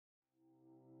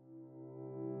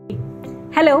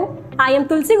Hello, I am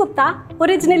Tulsi Gupta,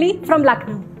 originally from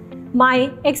Lucknow.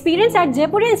 My experience at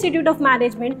Jaipuria Institute of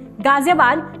Management,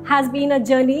 Ghaziabad, has been a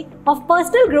journey of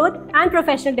personal growth and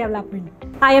professional development.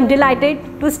 I am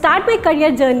delighted to start my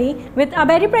career journey with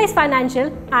Ameriprise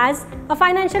Financial as a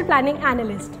financial planning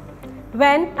analyst.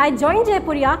 When I joined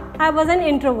Jaipuria, I was an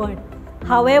introvert.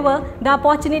 However, the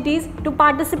opportunities to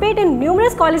participate in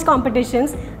numerous college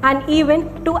competitions and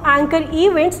even to anchor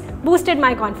events boosted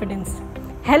my confidence,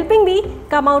 helping me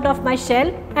come out of my shell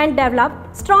and develop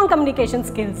strong communication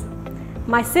skills.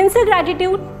 My sincere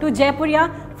gratitude to Jaipuria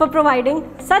for providing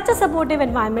such a supportive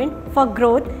environment for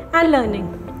growth and learning.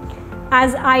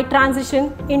 As I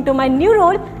transition into my new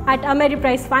role at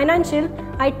Ameriprise Financial,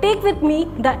 I take with me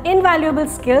the invaluable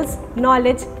skills,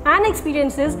 knowledge and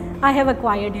experiences I have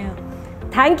acquired here.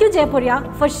 Thank you,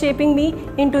 Jaipuria, for shaping me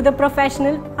into the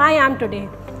professional I am today.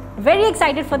 Very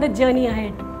excited for the journey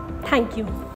ahead. Thank you.